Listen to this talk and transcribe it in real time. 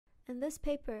In this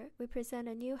paper, we present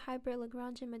a new hybrid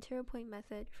Lagrangian Material Point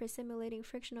Method for simulating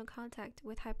frictional contact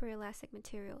with hyperelastic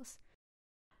materials.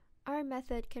 Our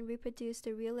method can reproduce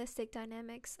the realistic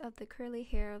dynamics of the curly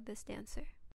hair of this dancer.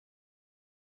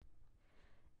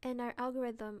 And our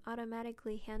algorithm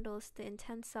automatically handles the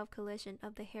intense self-collision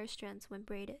of the hair strands when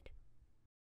braided.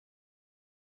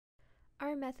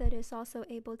 Our method is also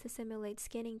able to simulate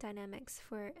skinning dynamics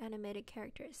for animated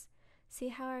characters. See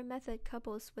how our method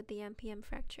couples with the MPM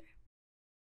fracture.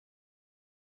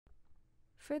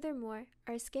 Furthermore,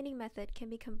 our skinning method can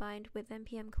be combined with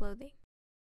MPM clothing.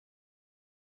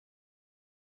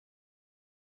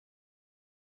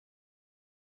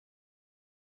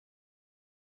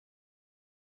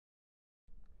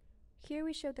 Here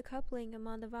we show the coupling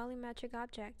among the volumetric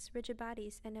objects, rigid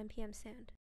bodies, and MPM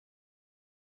sand.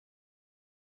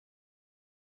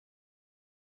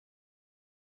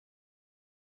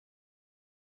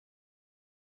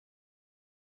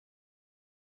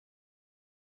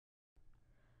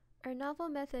 Our novel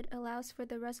method allows for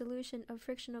the resolution of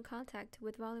frictional contact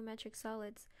with volumetric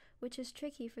solids, which is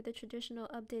tricky for the traditional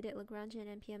updated Lagrangian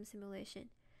MPM simulation.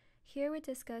 Here we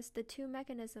discuss the two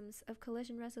mechanisms of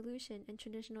collision resolution in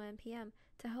traditional MPM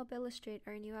to help illustrate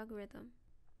our new algorithm.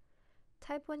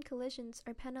 Type 1 collisions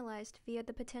are penalized via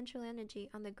the potential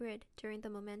energy on the grid during the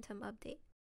momentum update.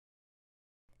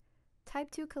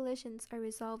 Type 2 collisions are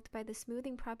resolved by the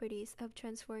smoothing properties of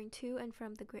transferring to and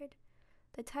from the grid.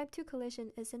 The type 2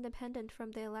 collision is independent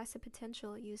from the elastic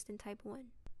potential used in type 1.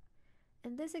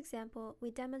 In this example,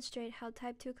 we demonstrate how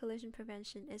type 2 collision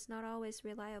prevention is not always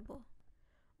reliable.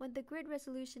 When the grid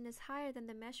resolution is higher than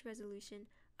the mesh resolution,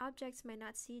 objects might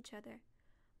not see each other.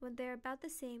 When they are about the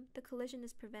same, the collision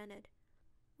is prevented.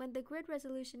 When the grid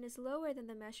resolution is lower than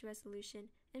the mesh resolution,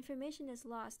 information is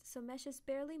lost, so meshes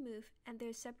barely move and there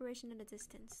is separation at a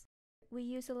distance. We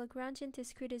use a Lagrangian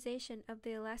discretization of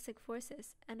the elastic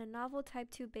forces and a novel type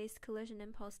 2 based collision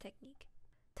impulse technique.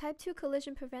 Type 2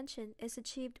 collision prevention is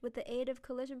achieved with the aid of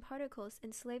collision particles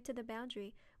enslaved to the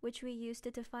boundary, which we use to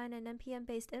define an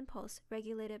MPM-based impulse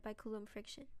regulated by Coulomb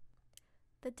friction.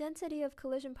 The density of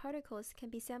collision particles can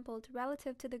be sampled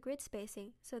relative to the grid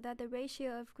spacing so that the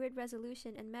ratio of grid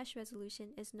resolution and mesh resolution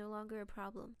is no longer a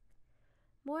problem.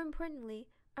 More importantly,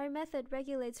 our method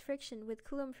regulates friction with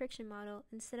Coulomb friction model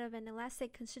instead of an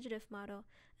elastic constitutive model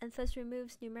and thus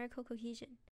removes numerical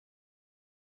cohesion.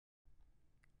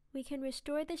 We can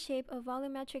restore the shape of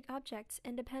volumetric objects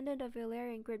independent of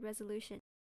Eulerian grid resolution.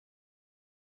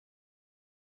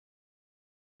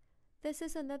 This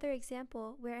is another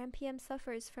example where MPM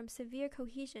suffers from severe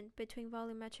cohesion between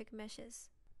volumetric meshes.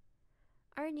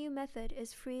 Our new method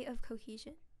is free of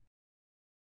cohesion.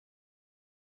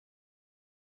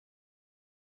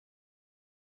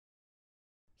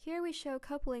 Here we show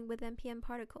coupling with MPM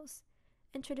particles.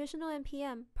 In traditional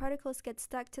MPM, particles get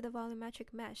stuck to the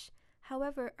volumetric mesh.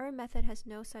 However, our method has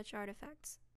no such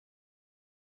artifacts.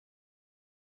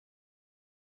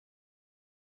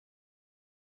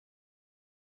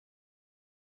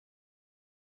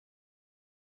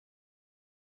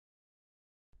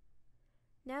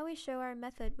 Now we show our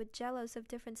method with jellos of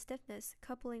different stiffness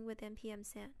coupling with MPM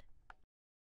sand.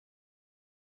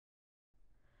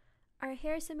 Our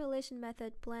hair simulation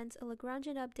method blends a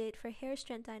Lagrangian update for hair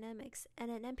strength dynamics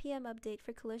and an MPM update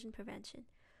for collision prevention.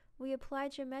 We apply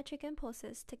geometric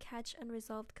impulses to catch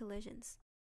unresolved collisions.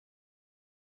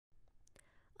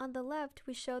 On the left,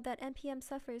 we show that MPM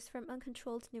suffers from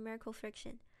uncontrolled numerical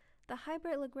friction. The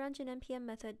hybrid Lagrangian MPM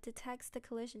method detects the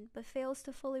collision but fails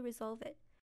to fully resolve it.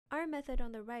 Our method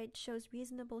on the right shows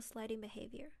reasonable sliding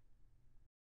behavior.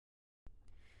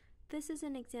 This is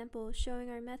an example showing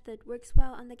our method works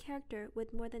well on the character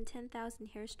with more than 10,000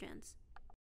 hair strands.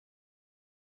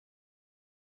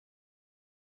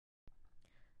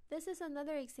 This is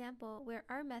another example where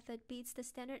our method beats the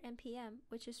standard MPM,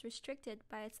 which is restricted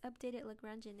by its updated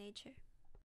Lagrangian nature.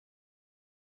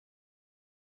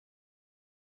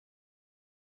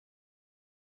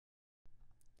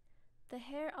 The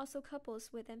hair also couples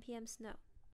with MPM snow.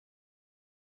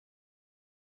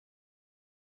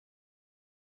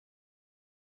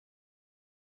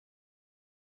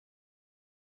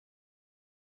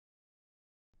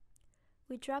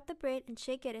 We drop the braid and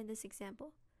shake it in this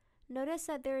example. Notice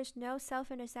that there is no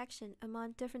self-intersection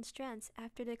among different strands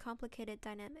after the complicated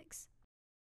dynamics.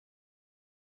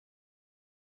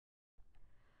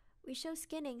 We show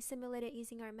skinning simulated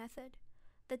using our method.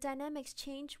 The dynamics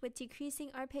change with decreasing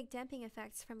arpeg damping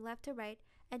effects from left to right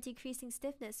and decreasing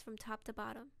stiffness from top to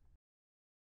bottom.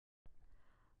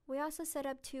 We also set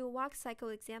up two walk cycle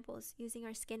examples using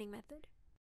our skinning method.